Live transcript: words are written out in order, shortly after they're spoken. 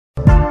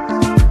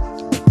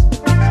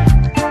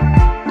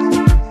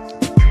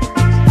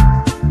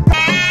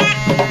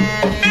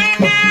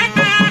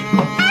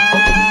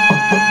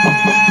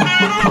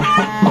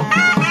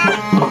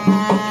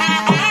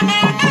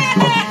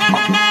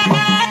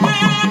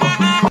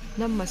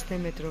Namaste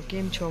metro,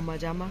 केम छो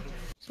मजामा?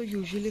 So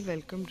usually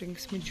welcome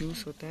drinks में juice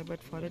होता है,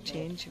 but for a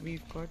change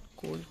we've got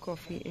cold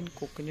coffee in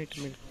coconut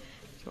milk.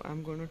 So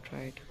I'm gonna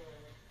try it.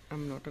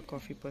 I'm not a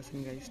coffee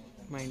person, guys.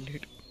 Mind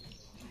it.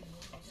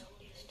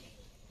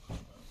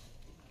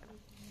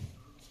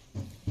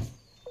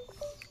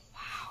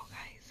 Wow,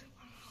 guys.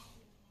 Wow.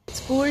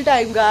 It's pool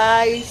time,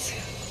 guys.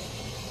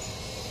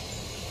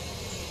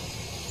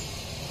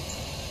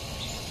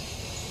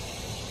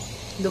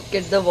 Look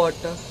at the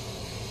water.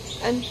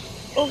 And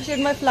oh shit,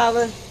 my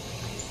flower.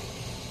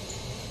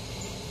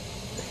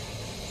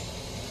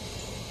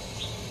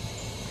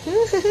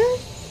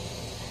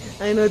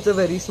 I know it's a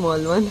very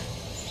small one.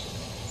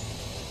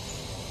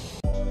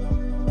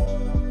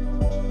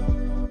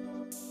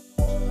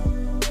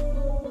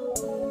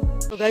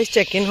 तो guys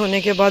check in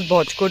होने के बाद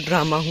बहुत को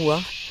drama हुआ,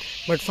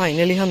 but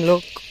finally हम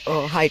लोग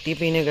high tea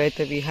पीने गए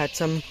थे. We had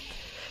some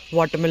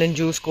watermelon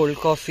juice, cold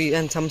coffee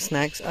and some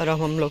snacks. और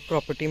अब हम लोग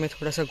प्रॉपर्टी में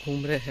थोड़ा सा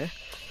घूम रहे हैं.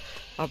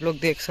 आप लोग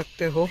देख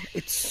सकते हो,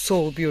 इट्स सो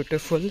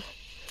ब्यूटीफुल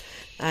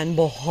एंड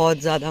बहुत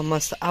ज़्यादा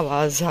मस्त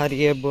आवाज़ आ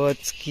रही है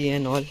बर्ड्स की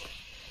and all.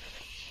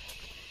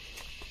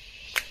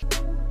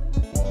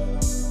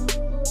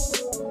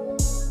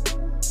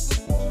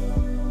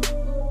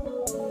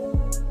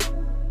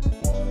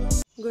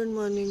 Good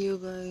morning you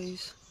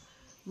guys.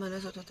 मैंने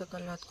सोचा था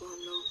कल रात को हम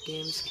लोग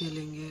गेम्स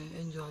खेलेंगे,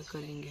 एंजॉय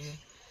करेंगे,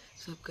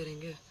 सब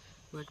करेंगे,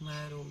 बट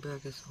मैं रूम पे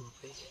आके सो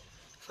गई.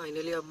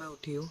 फाइनली अब मैं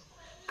उठी हूँ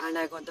and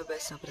I got the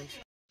best surprise.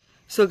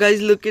 So guys,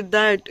 look at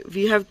that.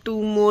 We have 2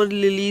 more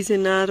lilies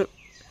in our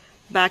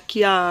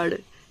backyard.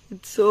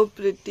 It's so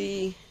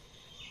pretty.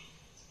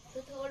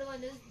 The third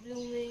one is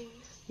blooming.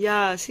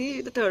 Yeah, see,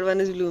 the third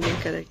one is blooming,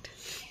 correct.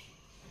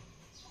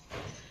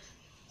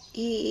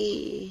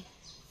 Eee.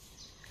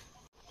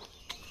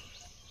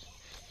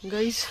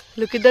 Guys,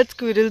 look at that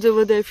squirrels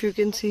over there if you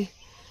can see.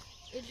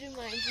 It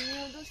reminds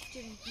me of those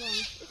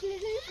chipmunks. It's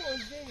literally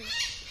frozen.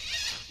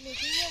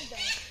 Looking at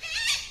that.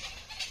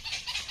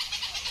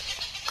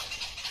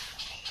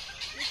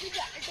 Look at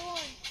that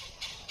one.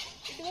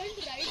 It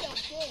went right up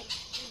there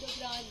with the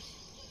branch.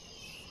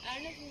 I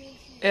don't know if you will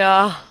see.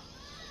 Yeah.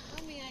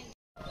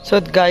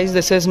 So guys,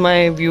 this is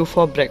my view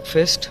for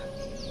breakfast.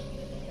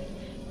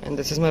 And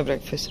this is my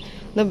breakfast.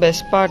 The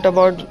best part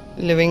about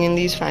living in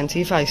these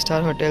fancy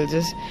 5-star hotels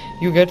is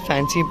you get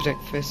fancy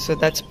breakfast. So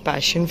that's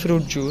passion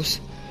fruit juice.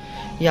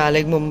 Yeah,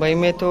 like Mumbai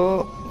mein to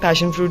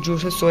passion fruit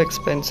juice is so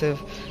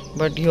expensive.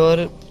 But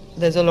here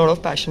there's a lot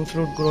of passion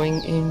fruit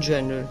growing in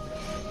general.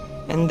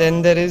 And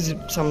then there is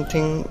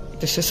something,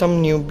 this is some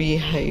new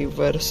beehive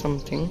or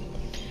something.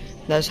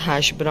 There's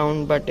hash brown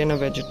but in a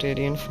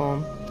vegetarian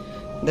form.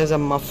 There's a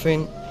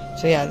muffin.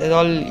 So yeah, there's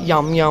all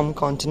yum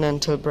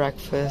continental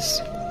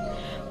breakfast.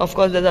 Of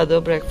course there's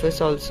other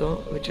breakfast also,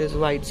 which is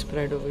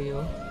widespread over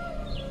here.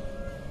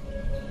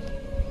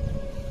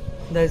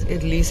 There's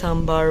idli,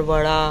 sambar,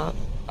 vada,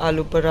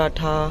 aloo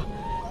paratha,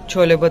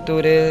 chole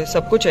bhature,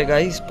 सब कुछ है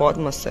guys, बहुत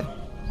मस्त है.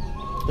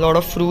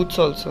 Lot of fruits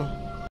also.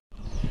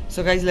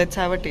 So guys, let's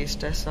have a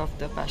taste test of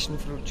the passion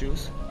fruit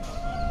juice.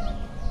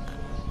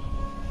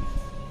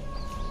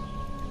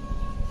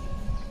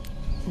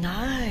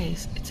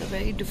 Nice. It's a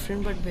very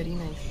different but very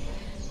nice.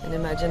 And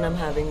imagine I'm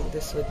having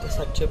this with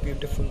such a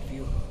beautiful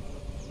view.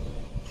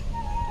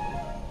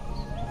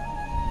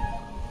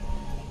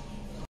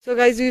 So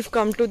guys, we've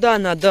come to the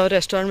another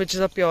restaurant, which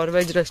is a pure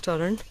veg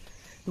restaurant.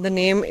 The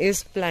name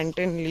is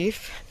Plantain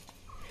Leaf.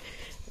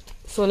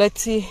 So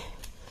let's see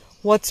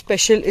what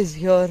special is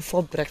here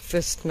for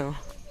breakfast now.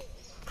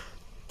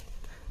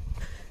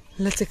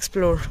 Let's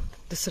explore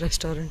this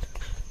restaurant.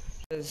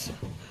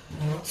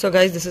 So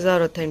guys, this is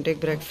our authentic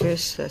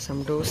breakfast. There's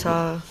some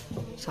dosa,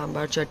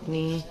 sambar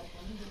chutney,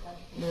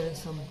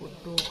 there's some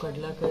puttu,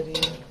 kadla curry,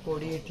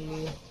 podi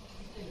idli.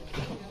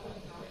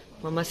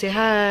 Mama, say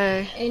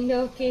hi. And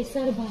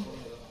kesar bhat.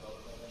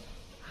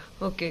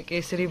 Okay,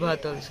 kesari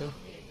bhat also.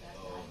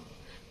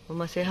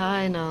 Mama, say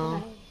hi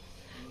now.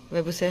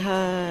 Babu, say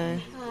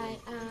hi. Hi,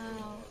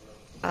 ow.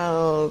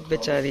 Oh,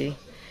 bechari.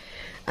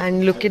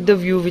 And look at the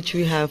view which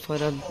we have for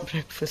our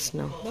breakfast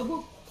now.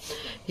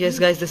 Yes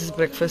guys, this is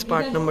breakfast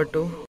part number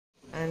 2.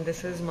 And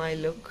this is my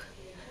look.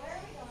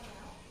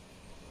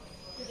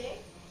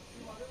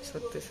 So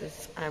this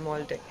is, I'm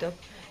all decked up.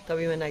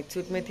 तभी मैं night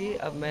suit में थी,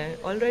 अब मैं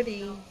all ready.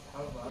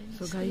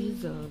 So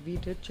guys, we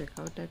did check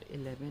out at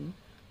 11,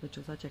 which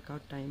was our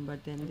checkout time,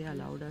 but then they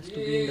allowed us to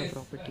be in the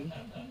property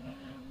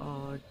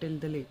till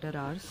the later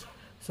hours.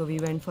 So we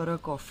went for a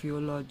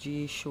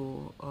coffeeology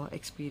show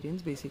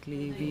experience.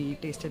 Basically, we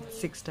tasted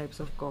 6 types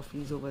of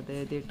coffees over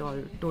there. They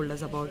told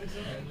us about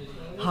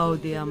how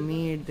they are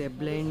made, their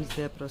blends,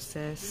 their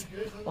process.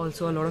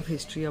 Also a lot of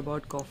history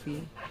about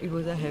coffee. It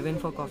was a heaven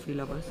for coffee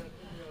lovers.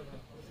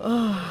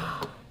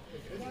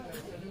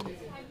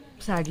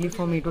 Sadly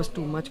for me, it was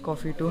too much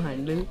coffee to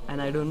handle,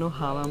 and I don't know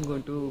how I'm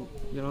going to,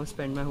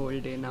 spend my whole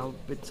day now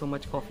with so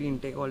much coffee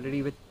intake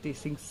already, with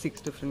tasting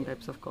 6 different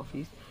types of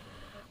coffees.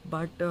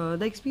 But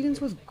the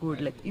experience was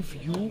good. Like, if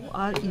you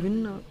are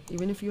even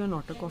if you are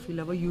not a coffee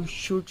lover, you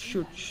should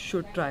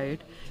try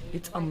it.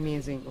 It's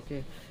amazing.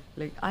 Okay,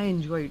 Like, I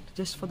enjoy it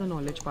just for the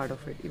knowledge part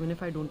of it, even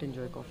if I don't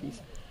enjoy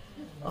coffees.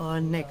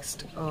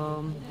 Next,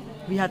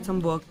 we had some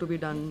work to be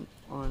done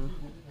on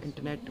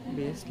internet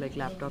based, like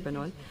laptop and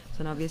all.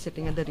 So now we are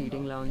sitting at the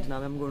reading lounge.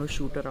 Now I'm going to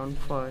shoot around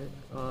for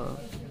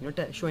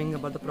showing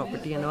about the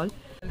property and all.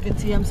 You can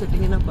see I'm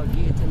sitting in a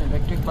buggy. It's an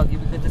electric buggy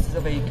because this is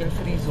a vehicle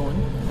free zone,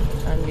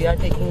 and we are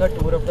taking a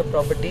tour of the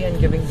property and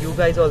giving you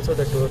guys also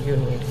the tour you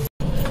need.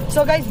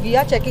 So guys, we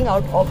are checking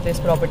out of this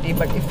property,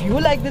 but if you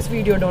like this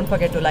video, don't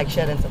forget to like,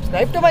 share and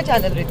subscribe to my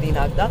channel Riddhi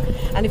Nagda.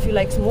 And if you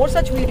like more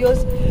such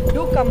videos,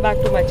 do come back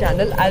to my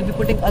channel. I'll be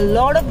putting a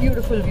lot of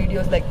beautiful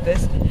videos like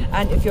this.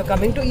 And if you're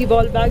coming to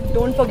Evolve back,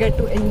 don't forget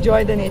to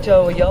enjoy the nature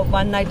over here.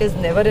 One night is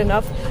never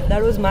enough.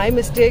 That was my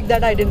mistake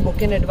that I didn't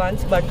book in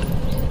advance, but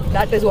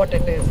that is what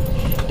it is.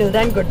 Till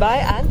then, goodbye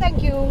and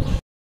thank you.